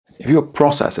If your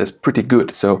process is pretty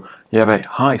good, so you have a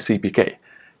high CPK,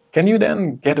 can you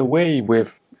then get away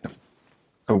with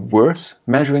a worse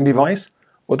measuring device?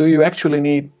 Or do you actually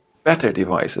need better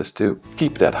devices to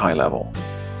keep that high level?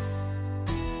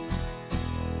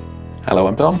 Hello,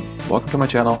 I'm Tom. Welcome to my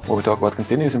channel where we talk about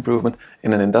continuous improvement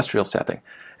in an industrial setting.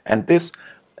 And this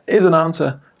is an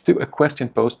answer to a question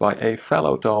posed by a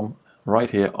fellow Tom right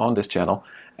here on this channel.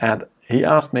 And he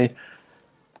asked me,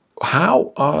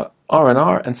 how are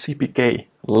R&R and Cpk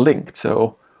linked?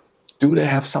 So do they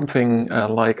have something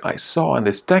like I saw in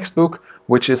this textbook,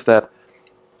 which is that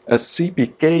a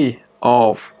Cpk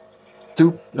of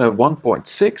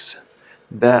 1.6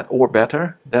 that or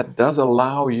better, that does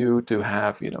allow you to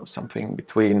have, something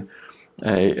between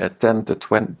a 10 to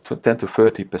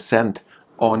 30%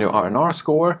 on your R&R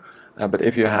score. But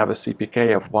if you have a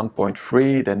Cpk of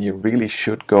 1.3, then you really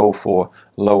should go for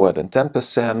lower than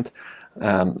 10%.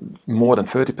 More than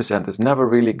 30% is never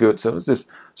really good. So it's this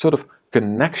sort of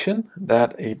connection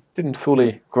that I didn't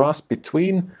fully grasp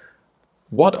between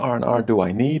what R&R do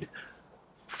I need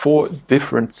for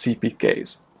different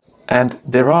Cpks. And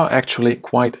there are actually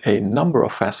quite a number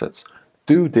of facets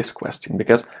to this question,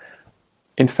 because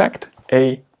in fact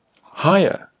a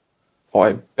higher or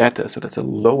a better, so that's a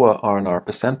lower R&R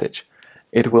percentage,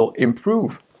 it will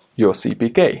improve your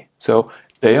Cpk. So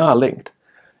they are linked.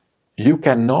 You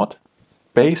cannot,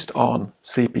 based on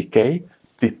Cpk,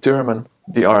 determine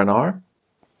the R&R,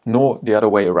 nor the other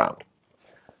way around.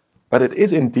 But it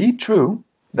is indeed true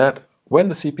that when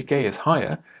the Cpk is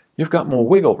higher, you've got more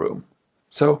wiggle room.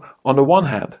 So on the one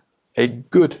hand, a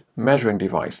good measuring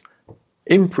device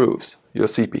improves your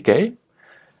Cpk,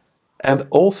 and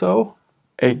also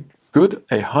a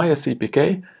higher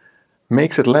Cpk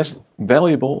makes it less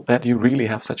valuable that you really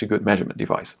have such a good measurement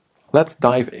device. Let's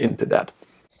dive into that.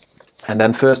 And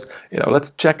then first, let's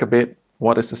check a bit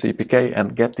what is the Cpk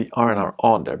and get the R&R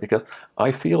on there, because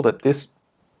I feel that this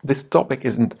topic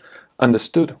isn't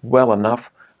understood well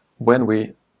enough when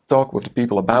we talk with the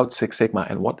people about Six Sigma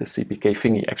and what the Cpk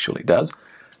thingy actually does.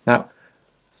 Now,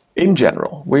 in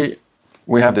general, we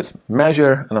have this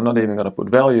measure, and I'm not even going to put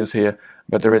values here,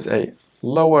 but there is a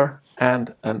lower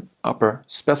and an upper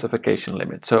specification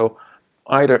limit. So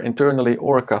either internally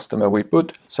or a customer, we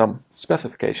put some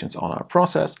specifications on our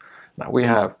process. Now we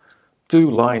have two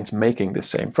lines making the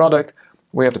same product.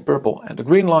 We have the purple and the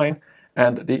green line,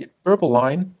 and the purple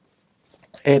line,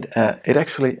 it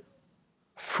actually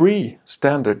 3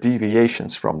 standard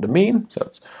deviations from the mean. So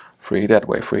it's 3 that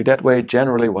way, 3 that way.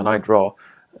 Generally, when I draw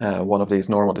one of these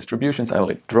normal distributions, I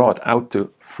only draw it out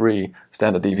to 3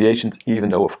 standard deviations, even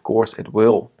though of course it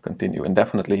will continue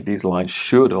indefinitely. These lines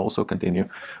should also continue,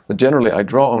 but generally I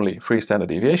draw only 3 standard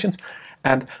deviations.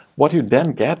 And what you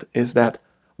then get is that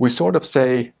we sort of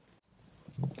say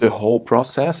the whole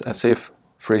process as if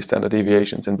 3 standard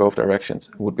deviations in both directions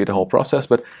would be the whole process,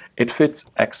 but it fits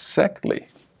exactly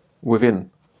within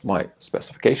my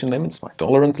specification limits, my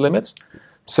tolerance limits.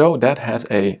 So that has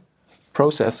a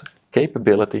process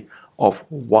capability of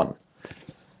 1.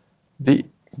 The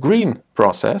green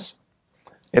process,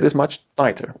 it is much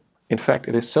tighter. In fact,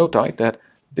 it is so tight that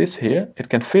this here, it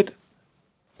can fit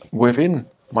within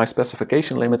my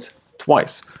specification limits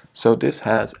twice. So this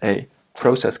has a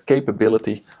process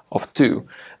capability of 2.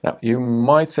 Now you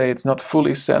might say it's not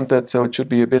fully centered, so it should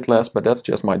be a bit less, but that's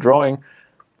just my drawing.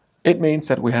 It means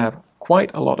that we have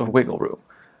quite a lot of wiggle room.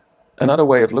 Another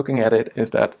way of looking at it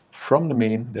is that from the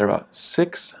mean there are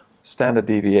 6 standard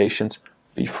deviations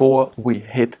before we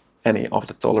hit any of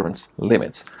the tolerance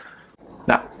limits.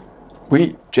 Now,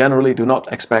 we generally do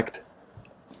not expect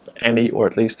any, or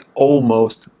at least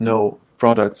almost no,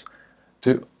 products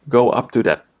to go up to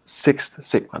that 6th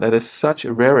sigma. That is such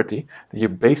a rarity that you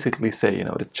basically say,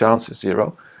 the chance is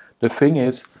 0. The thing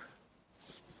is,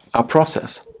 our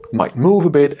process might move a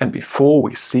bit, and before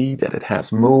we see that it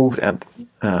has moved and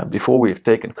before we've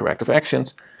taken corrective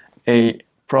actions, a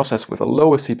process with a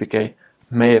lower Cpk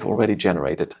may have already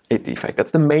generated a defect.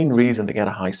 That's the main reason to get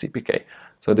a high Cpk.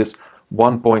 So this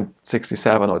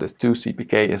 1.67 or this 2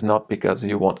 Cpk is not because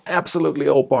you want absolutely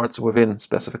all parts within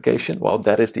specification. Well,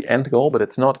 that is the end goal, but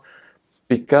it's not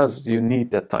because you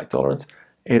need that tight tolerance.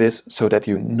 It is so that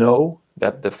you know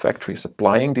that the factory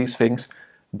supplying these things,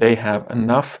 they have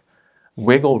enough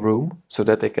wiggle room so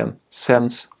that they can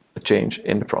sense a change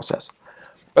in the process.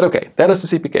 But okay, that is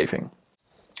the Cpk thing.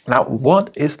 Now,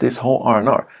 what is this whole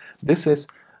R&R? This is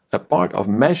a part of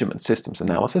measurement systems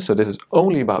analysis, so this is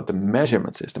only about the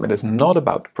measurement system. It is not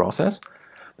about the process.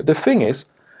 But the thing is,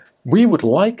 we would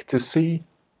like to see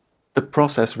the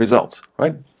process results,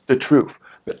 right? The truth.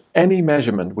 But any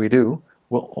measurement we do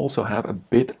will also have a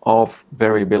bit of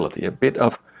variability, a bit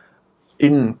of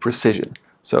in precision.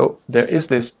 So there is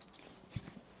this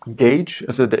gauge,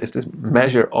 so there is this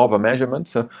measure of a measurement.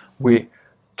 So we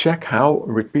check how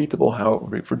repeatable, how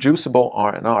reproducible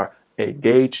R&R a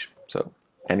gauge, so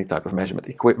any type of measurement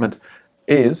equipment,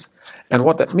 is. And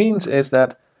what that means is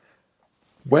that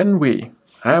when we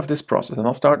have this process, and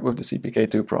I'll start with the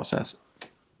CPK2 process,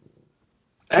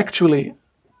 actually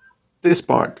this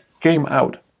part came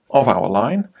out of our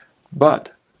line,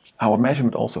 but our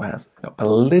measurement also has a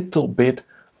little bit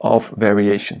of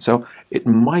variation. So it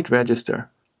might register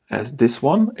as this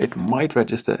one, it might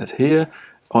register as here.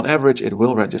 On average, it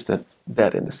will register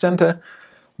that in the center,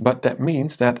 but that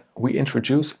means that we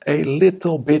introduce a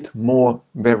little bit more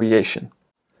variation.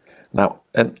 Now,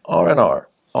 an R&R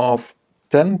of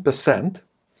 10%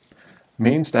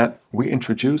 means that we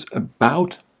introduce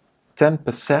about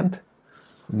 10%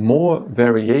 more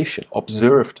variation,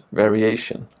 observed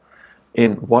variation,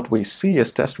 in what we see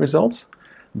as test results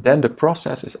than the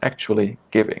process is actually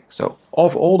giving. So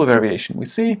of all the variation we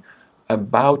see,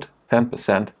 about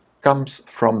 10% comes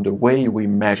from the way we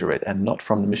measure it and not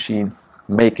from the machine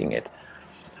making it.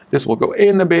 This will go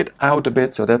in a bit, out a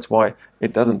bit, so that's why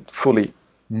it doesn't fully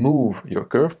move your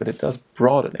curve, but it does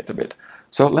broaden it a bit.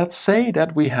 So let's say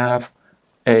that we have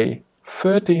a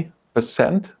 30%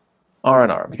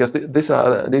 R&R, because these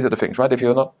are the things, right? If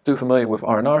you're not too familiar with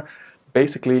R&R,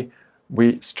 basically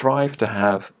we strive to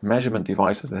have measurement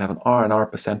devices that have an R&R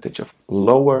percentage of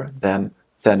lower than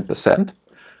 10%,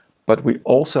 but we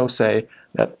also say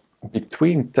that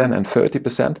between 10 and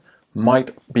 30%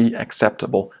 might be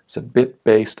acceptable. It's a bit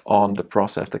based on the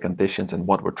process, the conditions, and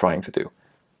what we're trying to do.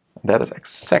 And that is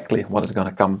exactly what is going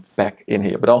to come back in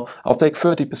here. But I'll take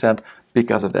 30%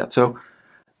 because of that. So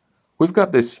we've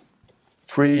got this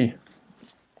 3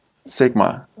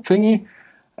 sigma thingy,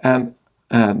 and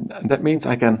that means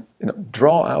I can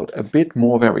draw out a bit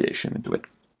more variation into it.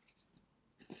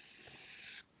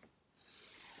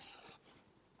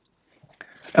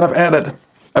 And I've added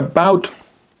about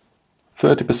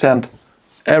 30%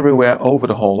 everywhere over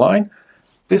the whole line.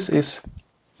 This is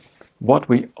what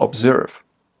we observe.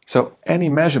 So any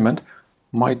measurement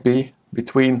might be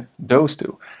between those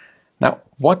two. Now,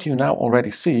 what you now already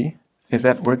see is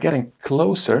that we're getting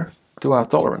closer to our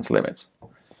tolerance limits.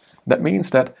 That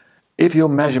means that if your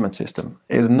measurement system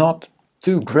is not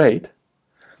too great,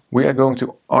 we are going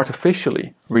to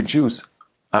artificially reduce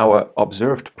our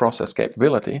observed process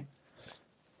capability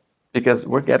because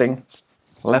we're getting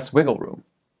less wiggle room.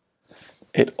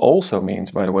 It also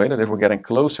means, by the way, that if we're getting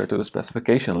closer to the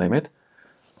specification limit,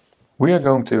 we are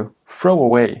going to throw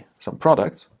away some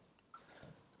products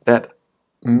that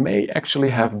may actually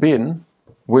have been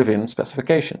within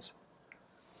specifications.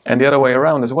 And the other way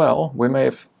around as well, we may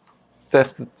have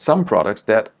tested some products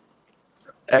that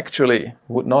actually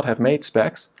would not have made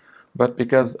specs, but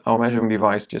because our measuring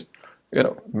device just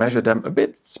measured them a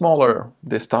bit smaller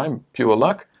this time, pure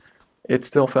luck, it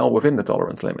still fell within the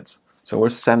tolerance limits. So we're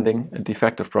sending a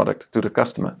defective product to the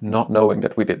customer, not knowing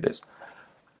that we did this.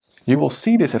 You will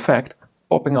see this effect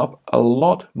popping up a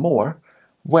lot more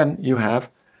when you have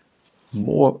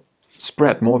more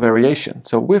spread, more variation.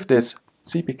 So with this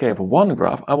CPK of 1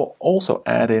 graph, I will also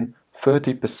add in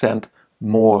 30%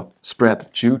 more spread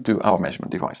due to our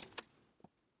measurement device.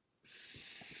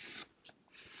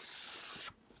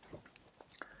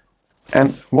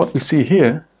 And what we see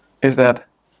here is that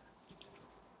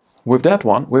with that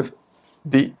one, with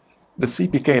the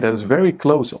CPK that is very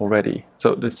close already,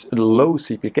 so this low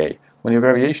CPK, when your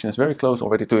variation is very close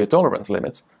already to your tolerance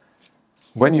limits,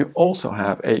 when you also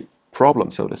have a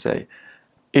problem, so to say,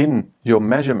 in your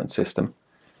measurement system,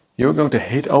 you're going to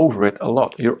hit over it a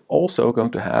lot. You're also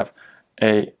going to have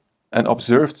an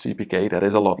observed CPK that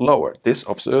is a lot lower. This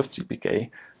observed CPK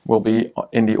will be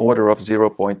in the order of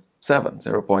 0.7,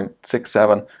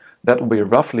 0.67. That will be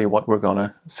roughly what we're going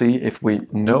to see if we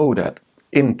know that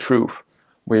in truth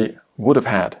we would have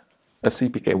had a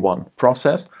CPK1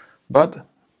 process, but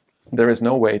there is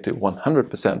no way to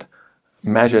 100%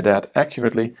 measure that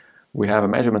accurately. We have a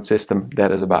measurement system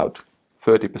that is about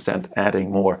 30%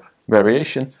 adding more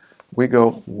variation. We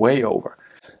go way over.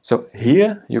 So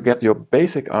here you get your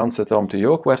basic answer, Tom, to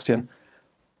your question.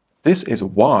 This is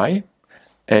why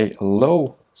a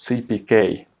low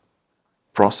CPK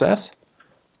process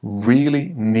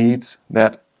really needs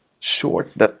that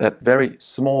very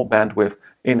small bandwidth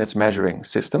in its measuring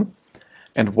system,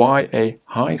 and why a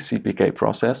high CPK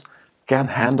process can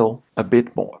handle a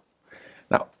bit more.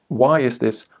 Now, why is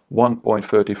this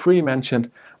 1.33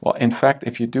 mentioned? Well, in fact,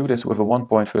 if you do this with a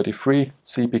 1.33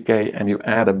 CPK and you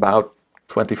add about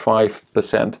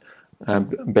 25%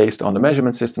 based on the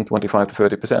measurement system, 25 to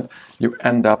 30%, you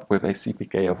end up with a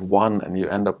CPK of 1, and you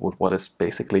end up with what is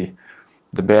basically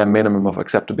the bare minimum of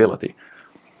acceptability.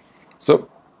 So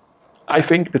I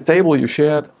think the table you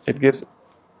shared, it gives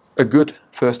a good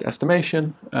first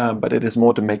estimation, but it is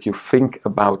more to make you think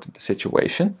about the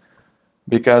situation,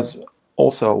 because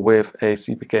also with a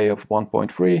CPK of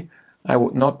 1.3, I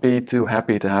would not be too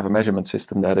happy to have a measurement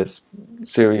system that is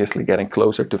seriously getting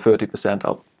closer to 30%.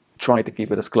 I'll try to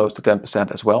keep it as close to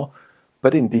 10% as well.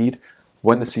 But indeed,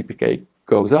 when the CPK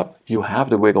goes up, you have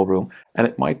the wiggle room, and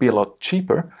it might be a lot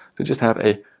cheaper to just have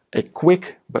a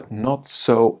quick but not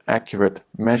so accurate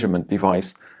measurement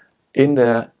device in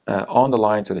the on the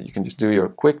line, so that you can just do your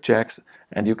quick checks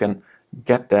and you can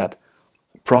get that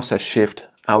process shift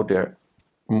out there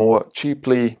more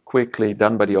cheaply, quickly,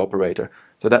 done by the operator.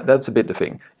 So that's a bit the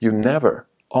thing. You never,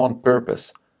 on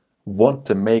purpose, want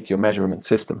to make your measurement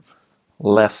system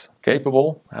less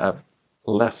capable, have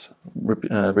less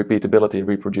repeatability,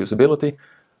 reproducibility.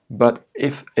 But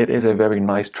if it is a very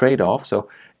nice trade-off, so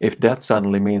if that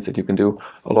suddenly means that you can do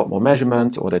a lot more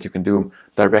measurements, or that you can do them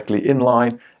directly in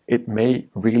line, it may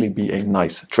really be a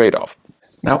nice trade-off.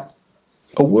 Now,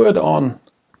 a word on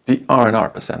the R&R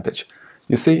percentage.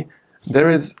 You see, there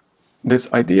is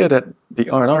this idea that the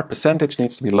R&R percentage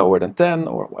needs to be lower than 10,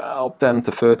 or well, 10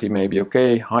 to 30 may be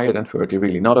okay, higher than 30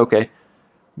 really not okay.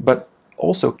 But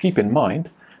also keep in mind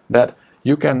that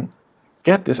you can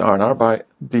get this R&R by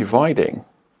dividing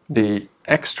the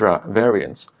extra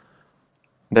variance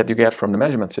that you get from the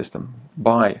measurement system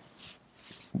by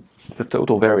the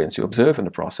total variance you observe in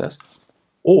the process,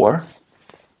 or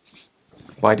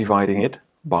by dividing it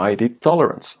by the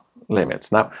tolerance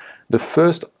limits. Now, the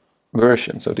first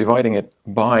version, so dividing it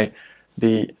by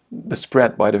the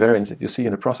spread by the variance that you see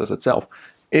in the process itself,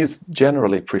 is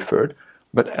generally preferred.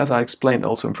 But as I explained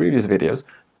also in previous videos,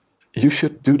 you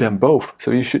should do them both.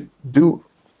 So you should do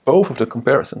both of the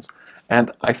comparisons.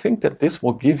 And I think that this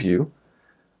will give you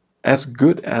as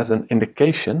good as an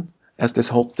indication as this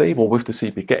whole table with the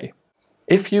CPK.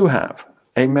 If you have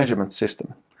a measurement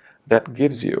system that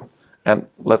gives you, and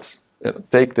let's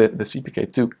take the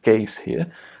CPK2 case here,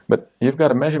 but you've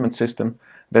got a measurement system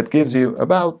that gives you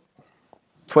about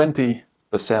 20%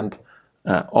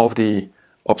 of the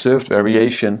observed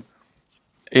variation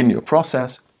in your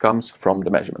process comes from the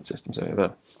measurement system. So you have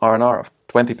a R&R of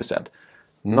 20%.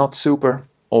 Not super,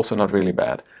 also not really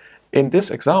bad. In this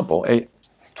example, a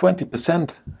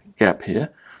 20% gap here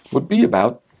would be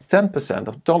about 10%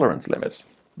 of tolerance limits,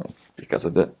 because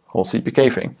of the whole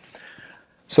CPK thing.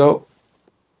 So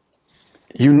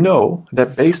you know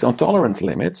that based on tolerance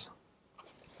limits,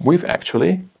 we've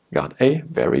actually got a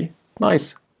very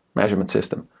nice measurement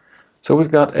system. So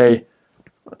we've got a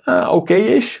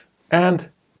okay-ish and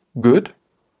good,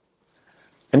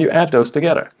 and you add those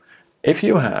together. If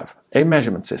you have a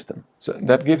measurement system so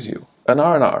that gives you an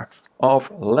R&R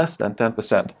of less than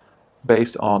 10%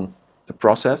 based on the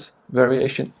process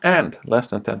variation and less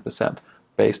than 10%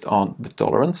 based on the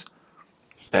tolerance,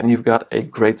 then you've got a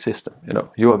great system. You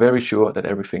know, you are very sure that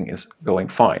everything is going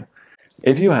fine.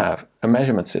 If you have a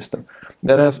measurement system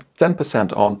that has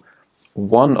 10% on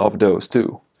one of those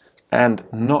two and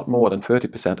not more than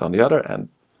 30% on the other, and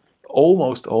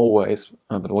almost always,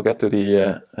 but we'll get to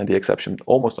the exception,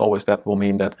 almost always that will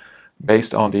mean that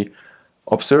based on the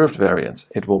observed variance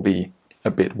it will be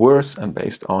a bit worse, and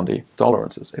based on the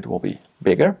tolerances it will be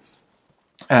bigger.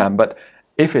 But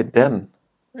if it then,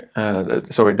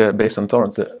 based on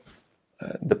tolerance,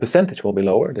 the percentage will be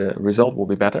lower, the result will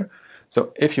be better.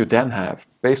 So if you then have,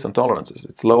 based on tolerances,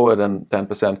 it's lower than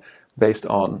 10%, based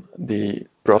on the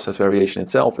process variation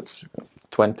itself, it's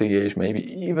 20-ish, maybe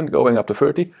even going up to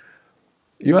 30,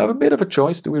 you have a bit of a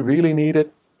choice. Do we really need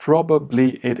it?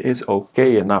 Probably it is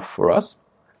okay enough for us,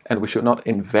 and we should not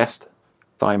invest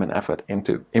time and effort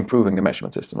into improving the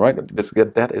measurement system, right?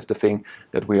 That is the thing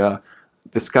that we are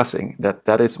discussing,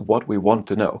 that is what we want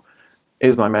to know.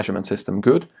 Is my measurement system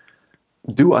good?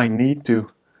 Do I need to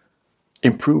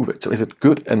improve it? So is it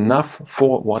good enough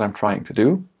for what I'm trying to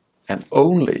do? And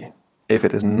only if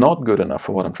it is not good enough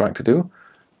for what I'm trying to do,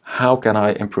 how can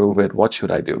I improve it? What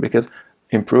should I do? Because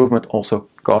improvement also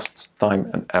costs time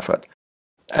and effort.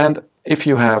 And if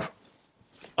you have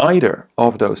either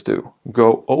of those two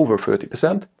go over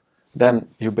 30%, then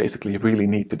you basically really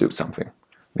need to do something,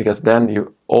 because then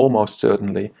you almost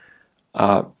certainly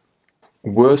are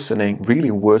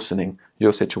really worsening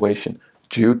your situation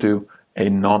due to a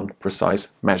non-precise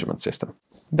measurement system.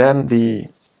 Then the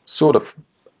sort of,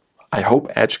 I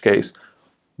hope, edge case,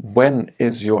 when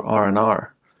is your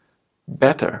R&R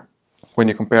better when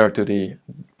you compare it to the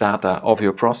data of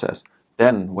your process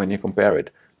than when you compare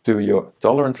it to your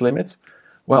tolerance limits?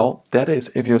 Well, that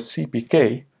is if your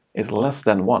CPK is less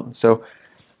than 1. So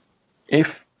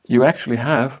if you actually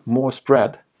have more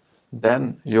spread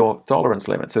than your tolerance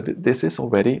limit. So this is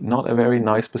already not a very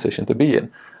nice position to be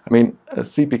in. I mean, a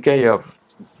CPK of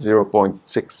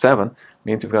 0.67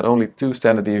 means you've got only 2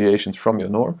 standard deviations from your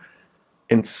norm.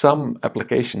 In some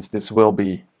applications this will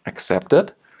be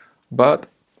accepted, but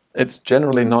it's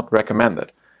generally not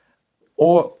recommended.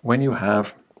 Or when you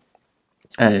have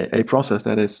a process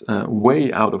that is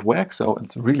way out of whack, so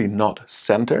it's really not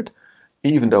centered,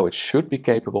 even though it should be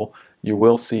capable, you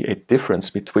will see a difference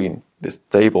between this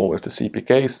table with the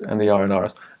CPKs and the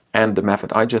R&Rs and the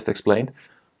method I just explained.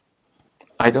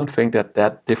 I don't think that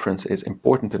that difference is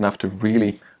important enough to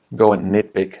really go and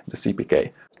nitpick the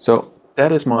CPK. So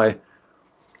that is my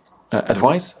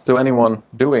advice to anyone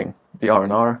doing the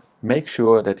R&R. Make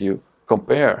sure that you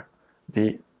compare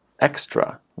the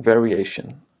extra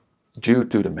variation due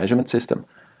to the measurement system,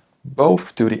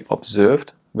 both to the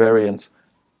observed variance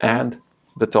and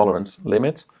the tolerance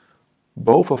limits.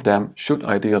 Both of them should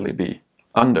ideally be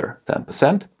under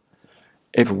 10%.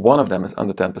 If one of them is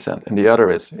under 10% and the other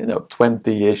is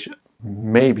 20-ish,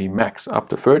 maybe max up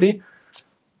to 30,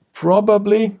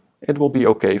 probably it will be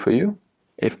okay for you.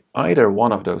 If either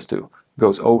one of those two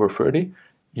goes over 30,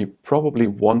 you probably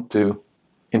want to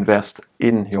invest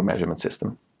in your measurement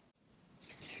system.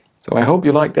 So I hope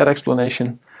you like that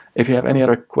explanation. If you have any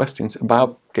other questions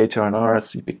about gauge R&R,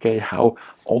 CPK, how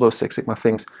all those Six Sigma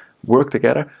things work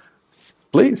together,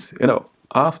 please,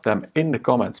 ask them in the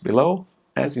comments below.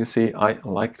 As you see, I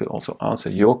like to also answer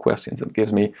your questions. It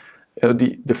gives me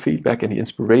the feedback and the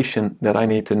inspiration that I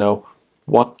need to know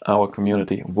what our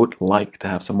community would like to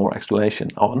have some more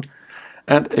explanation on.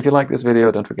 And if you like this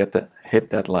video, don't forget to hit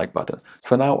that like button.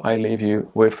 For now, I leave you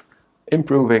with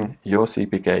improving your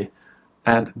CPK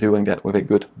and doing that with a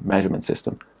good measurement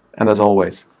system. And as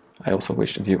always, I also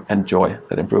wish that you enjoy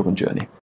that improvement journey.